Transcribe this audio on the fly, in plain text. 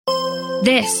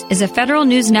This is a Federal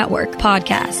News Network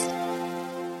podcast.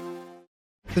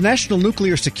 The National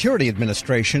Nuclear Security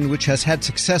Administration, which has had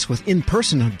success with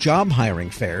in-person job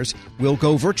hiring fairs, will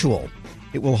go virtual.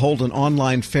 It will hold an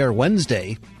online fair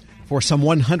Wednesday for some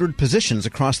 100 positions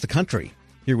across the country.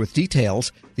 Here with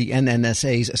details, the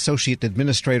NNSA's Associate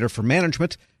Administrator for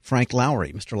Management, Frank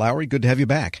Lowry. Mr. Lowry, good to have you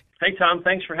back. Hey, Tom.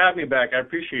 Thanks for having me back. I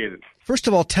appreciate it. First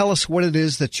of all, tell us what it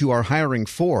is that you are hiring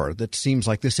for. That seems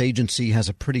like this agency has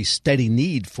a pretty steady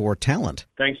need for talent.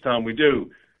 Thanks, Tom. We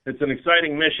do. It's an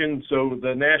exciting mission. So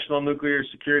the National Nuclear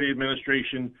Security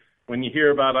Administration, when you hear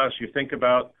about us, you think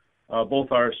about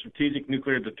both our strategic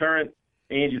nuclear deterrent,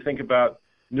 and you think about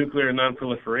nuclear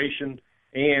nonproliferation,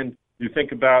 and you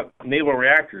think about naval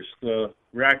reactors, the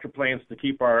reactor plants to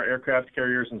keep our aircraft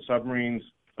carriers and submarines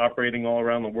operating all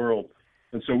around the world.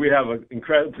 And so we have an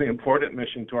incredibly important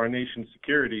mission to our nation's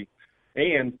security.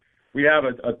 And we have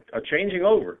a changing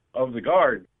over of the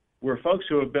guard, where folks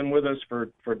who have been with us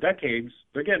for decades,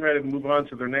 they're getting ready to move on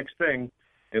to their next thing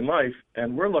in life.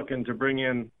 And we're looking to bring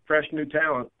in fresh new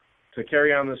talent to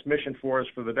carry on this mission for us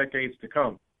for the decades to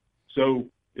come. So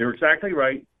you're exactly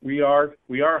right. We are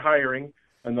hiring.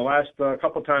 And the last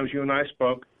couple times you and I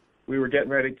spoke, we were getting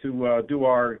ready to do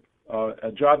our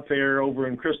a job fair over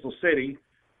in Crystal City.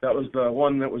 That was the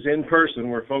one that was in person,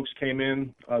 where folks came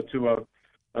in to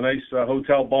a nice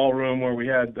hotel ballroom where we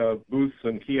had booths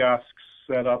and kiosks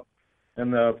set up.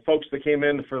 And the folks that came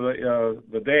in for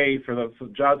the day, for the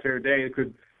job fair day,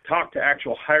 could talk to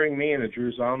actual hiring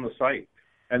managers on the site.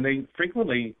 And they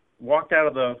frequently walked out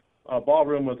of the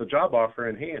ballroom with a job offer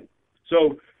in hand.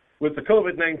 So with the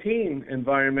COVID-19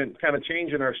 environment kind of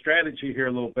changing our strategy here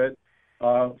a little bit,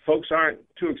 folks aren't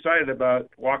too excited about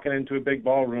walking into a big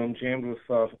ballroom jammed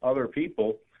with other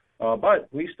people, but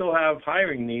we still have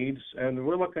hiring needs, and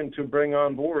we're looking to bring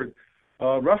on board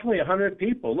roughly 100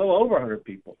 people, a little over 100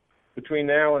 people, between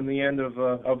now and the end of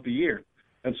the year.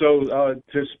 And so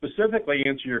to specifically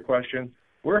answer your question,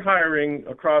 we're hiring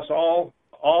across all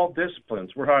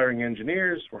disciplines. We're hiring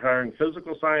engineers, we're hiring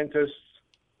physical scientists,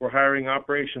 we're hiring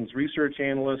operations research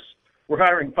analysts, we're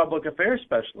hiring public affairs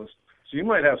specialists. So you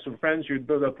might have some friends you'd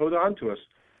put on to us.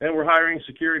 And we're hiring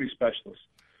security specialists.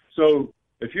 So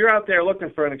if you're out there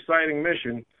looking for an exciting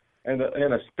mission and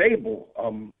a stable,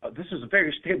 this is a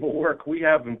very stable work. We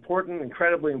have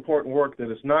incredibly important work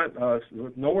that is not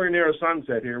nowhere near a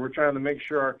sunset here. We're trying to make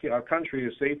sure our country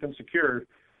is safe and secure.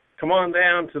 Come on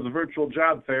down to the virtual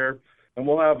job fair, and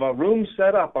we'll have a room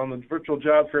set up on the virtual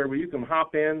job fair where you can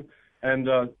hop in and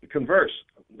converse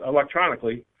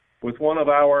electronically with one of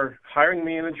our hiring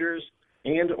managers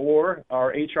and or our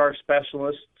HR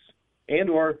specialists and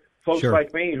or folks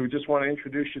like me who just want to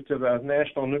introduce you to the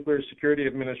National Nuclear Security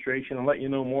Administration and let you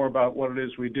know more about what it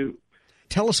is we do.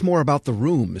 Tell us more about the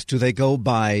rooms. Do they go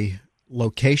by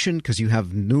location? Because you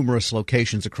have numerous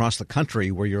locations across the country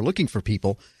where you're looking for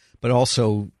people, but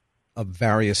also of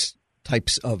various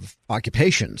types of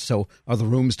occupations. So are the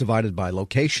rooms divided by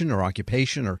location or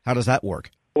occupation, or how does that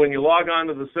work? When you log on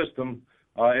to the system,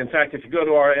 in fact, if you go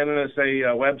to our NNSA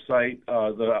website,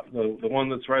 the one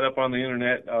that's right up on the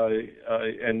internet,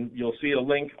 and you'll see a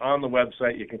link on the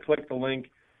website, you can click the link.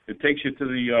 It takes you to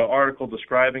the article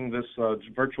describing this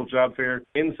virtual job fair.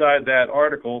 Inside that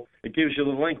article, it gives you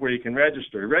the link where you can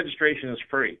register. Registration is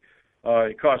free.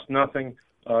 It costs nothing.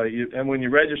 And when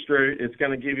you register, it's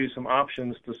going to give you some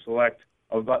options to select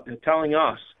about telling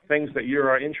us things that you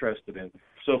are interested in.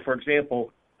 So, for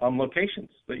example, locations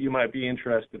that you might be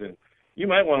interested in. You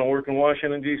might want to work in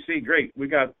Washington, D.C. Great. We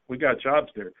got jobs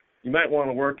there. You might want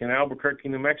to work in Albuquerque,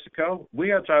 New Mexico. We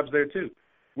got jobs there, too.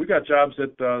 We got jobs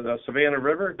at the Savannah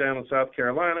River down in South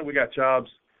Carolina. We got jobs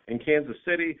in Kansas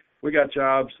City. We got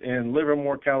jobs in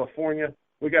Livermore, California.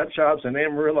 We got jobs in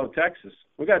Amarillo, Texas.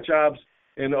 We got jobs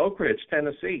in Oak Ridge,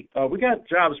 Tennessee. We got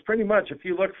jobs pretty much, if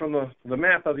you look from the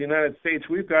map of the United States,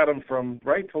 we've got them from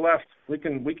right to left. We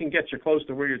can get you close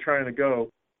to where you're trying to go.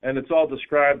 And it's all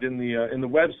described in the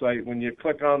website. When you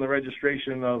click on the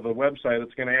registration of the website,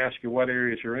 it's going to ask you what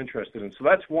areas you're interested in. So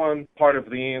that's one part of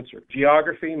the answer.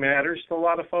 Geography matters to a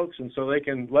lot of folks, and so they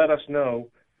can let us know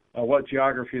what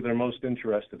geography they're most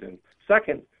interested in.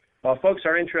 Second, folks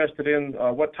are interested in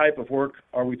what type of work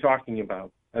are we talking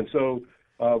about. And so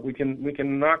we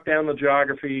can knock down the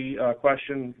geography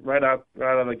question right out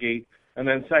of the gate. And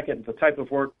then second, the type of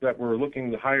work that we're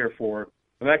looking to hire for.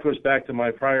 And that goes back to my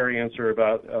prior answer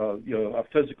about a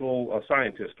physical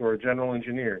scientist or a general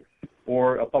engineer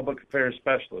or a public affairs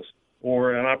specialist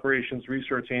or an operations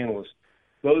research analyst.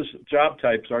 Those job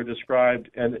types are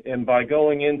described, and by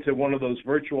going into one of those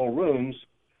virtual rooms,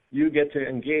 you get to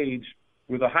engage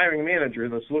with a hiring manager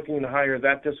that's looking to hire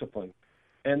that discipline.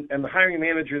 and the hiring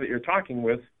manager that you're talking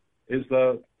with is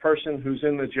the person who's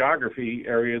in the geography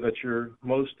area that you're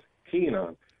most keen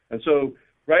on. And so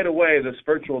right away, this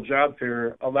virtual job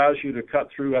fair allows you to cut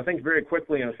through, I think, very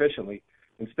quickly and efficiently.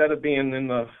 Instead of being in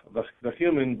the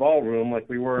human ballroom like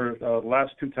we were the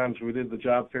last two times we did the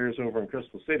job fairs over in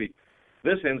Crystal City,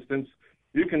 this instance,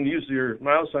 you can use your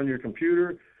mouse on your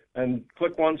computer and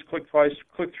click once, click twice,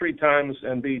 click three times,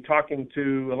 and be talking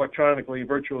to, electronically,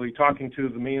 virtually talking to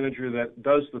the manager that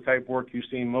does the type of work you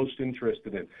seem most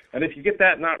interested in. And if you get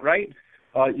that not right,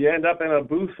 you end up in a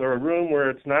booth or a room where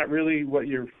it's not really what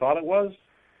you thought it was.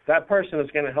 That person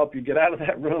is going to help you get out of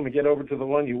that room and get over to the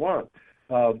one you want,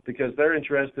 because they're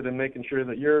interested in making sure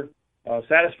that you're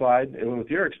satisfied with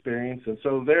your experience. And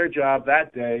so their job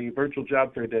that day, virtual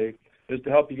job fair day, is to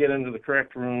help you get into the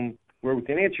correct room where we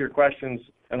can answer your questions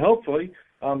and hopefully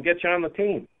get you on the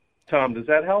team. Tom, does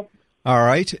that help? All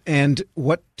right. And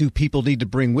what do people need to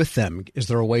bring with them? Is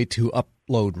there a way to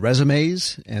upload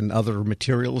resumes and other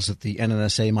materials that the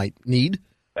NNSA might need?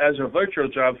 As a virtual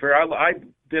job fair, I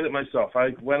did it myself. I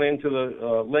went into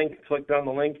the link, clicked on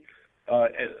the link,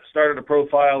 started a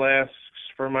profile, asks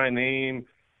for my name,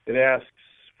 it asks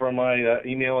for my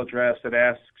email address, it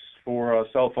asks for a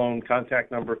cell phone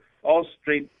contact number, all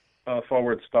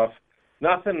straightforward stuff.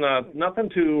 Nothing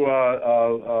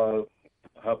to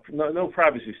no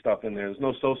privacy stuff in there. There's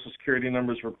no social security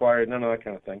numbers required, none of that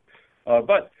kind of thing.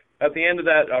 But at the end of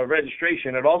that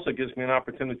registration, it also gives me an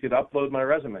opportunity to upload my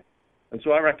resume. And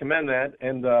so I recommend that.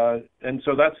 And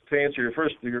so that's to answer your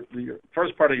first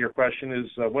part of your question is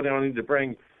what do I need to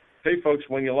bring? Hey, folks,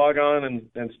 when you log on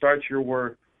and start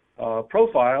your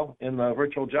profile in the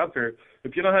virtual job fair,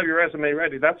 if you don't have your resume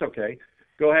ready, that's okay.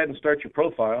 Go ahead and start your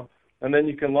profile. And then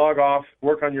you can log off,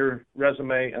 work on your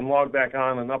resume, and log back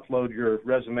on and upload your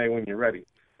resume when you're ready.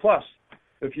 Plus,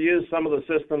 if you use some of the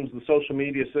systems, the social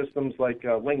media systems like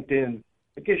LinkedIn,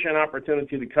 it gives you an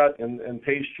opportunity to cut and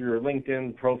paste your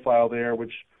LinkedIn profile there,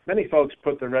 which many folks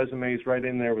put their resumes right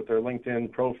in there with their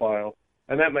LinkedIn profile,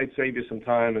 and that might save you some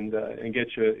time and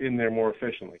get you in there more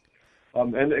efficiently.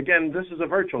 And again, this is a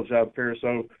virtual job fair,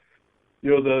 so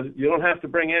you don't have to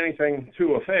bring anything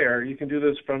to a fair. You can do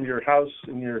this from your house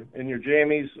in your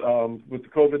jammies. With the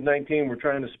COVID-19, we're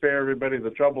trying to spare everybody the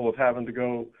trouble of having to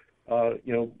go,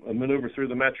 maneuver through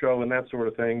the metro and that sort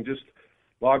of thing. Just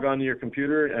log on to your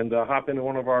computer and hop into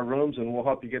one of our rooms, and we'll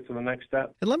help you get to the next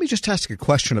step. And let me just ask a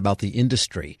question about the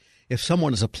industry. If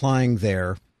someone is applying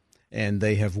there and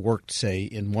they have worked, say,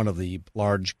 in one of the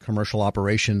large commercial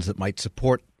operations that might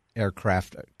support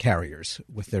aircraft carriers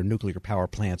with their nuclear power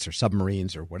plants or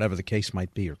submarines or whatever the case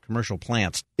might be, or commercial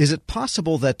plants, is it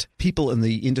possible that people in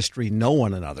the industry know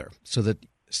one another so that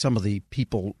some of the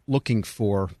people looking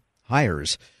for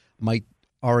hires might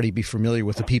already be familiar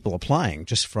with the people applying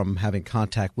just from having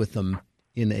contact with them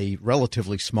in a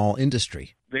relatively small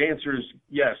industry? The answer is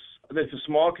yes. It's a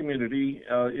small community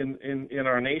in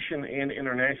our nation and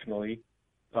internationally.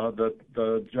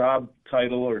 The job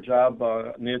title or job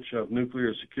niche of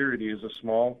nuclear security is a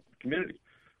small community.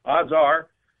 Odds are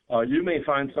you may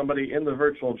find somebody in the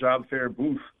virtual job fair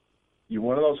booth.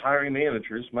 One of those hiring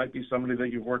managers might be somebody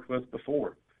that you've worked with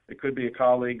before. It could be a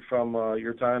colleague from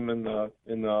your time in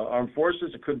the armed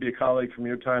forces. It could be a colleague from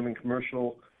your time in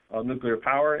commercial nuclear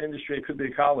power industry. It could be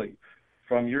a colleague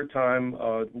from your time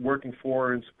working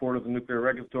for and support of the Nuclear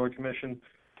Regulatory Commission.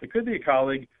 It could be a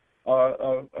colleague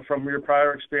from your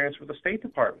prior experience with the State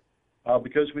Department,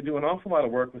 because we do an awful lot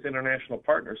of work with international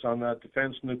partners on that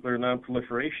Defense Nuclear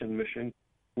Nonproliferation mission,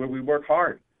 where we work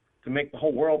hard to make the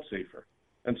whole world safer.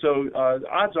 And so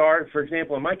odds are, for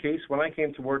example, in my case, when I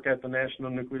came to work at the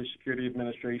National Nuclear Security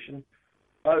Administration,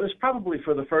 it was probably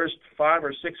for the first 5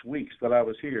 or 6 weeks that I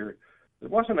was here. There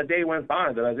wasn't a day went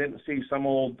by that I didn't see some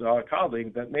old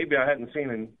colleague that maybe I hadn't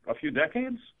seen in a few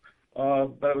decades.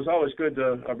 But it was always good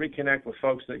to reconnect with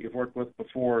folks that you've worked with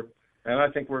before. And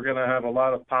I think we're going to have a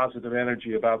lot of positive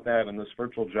energy about that in this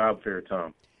virtual job fair,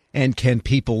 Tom. And can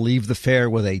people leave the fair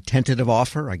with a tentative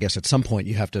offer? I guess at some point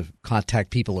you have to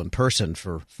contact people in person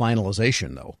for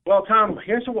finalization, though. Well, Tom,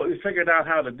 here's what we figured out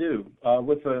how to do.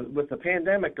 With the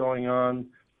pandemic going on,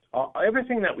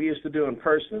 everything that we used to do in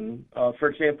person, for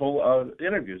example,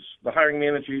 interviews. The hiring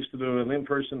manager used to do an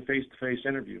in-person, face-to-face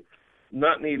interview.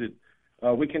 Not needed.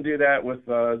 We can do that with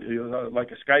like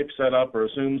a Skype setup or a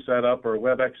Zoom setup or a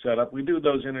WebEx setup. We do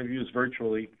those interviews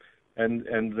virtually, and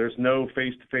there's no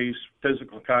face-to-face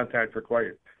physical contact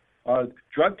required.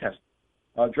 Drug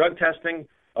testing,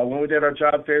 when we did our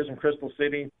job fairs in Crystal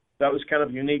City, that was kind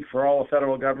of unique for all the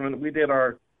federal government. We did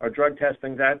our drug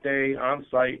testing that day on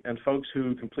site, and folks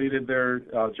who completed their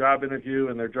job interview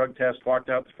and their drug test walked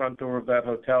out the front door of that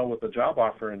hotel with a job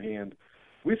offer in hand.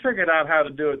 We figured out how to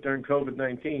do it during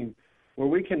COVID-19, where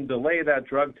we can delay that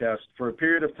drug test for a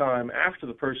period of time after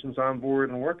the person's on board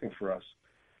and working for us.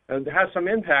 And it has some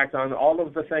impact on all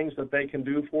of the things that they can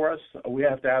do for us. We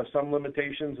have to have some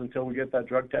limitations until we get that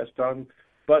drug test done,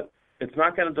 but it's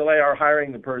not going to delay our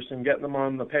hiring the person, getting them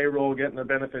on the payroll, getting their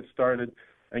benefits started,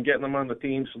 and getting them on the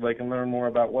team so they can learn more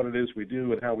about what it is we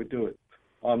do and how we do it.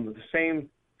 The same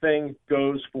thing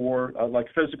goes for like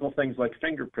physical things like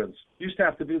fingerprints. You used to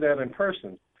have to do that in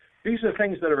person. These are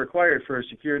things that are required for a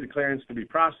security clearance to be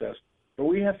processed, but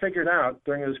we have figured out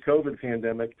during this COVID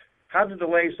pandemic how to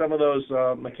delay some of those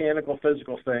mechanical,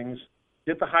 physical things,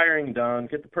 get the hiring done,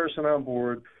 get the person on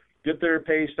board, get their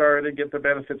pay started, get their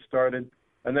benefits started,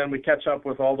 and then we catch up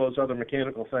with all those other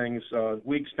mechanical things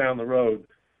weeks down the road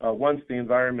once the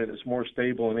environment is more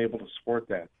stable and able to support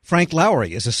that. Frank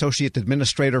Lowry is Associate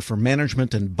Administrator for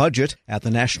Management and Budget at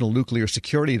the National Nuclear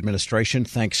Security Administration.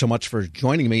 Thanks so much for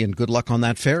joining me, and good luck on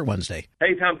that fair Wednesday.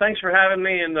 Hey, Tom, thanks for having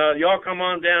me, and y'all come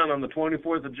on down on the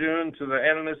 24th of June to the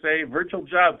NNSA Virtual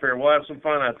Job Fair. We'll have some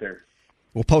fun out there.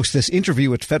 We'll post this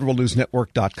interview at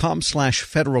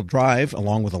federalnewsnetwork.com/Federal Drive,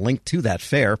 along with a link to that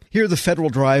fair. Hear the Federal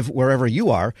Drive wherever you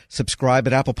are. Subscribe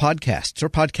at Apple Podcasts or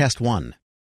Podcast One.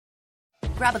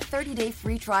 Grab a 30-day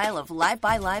free trial of Live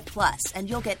by Live Plus, and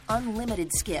you'll get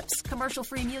unlimited skips,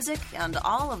 commercial-free music, and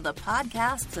all of the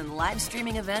podcasts and live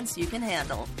streaming events you can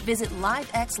handle. Visit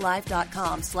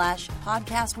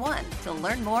livexlive.com/podcast1 to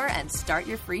learn more and start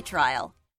your free trial.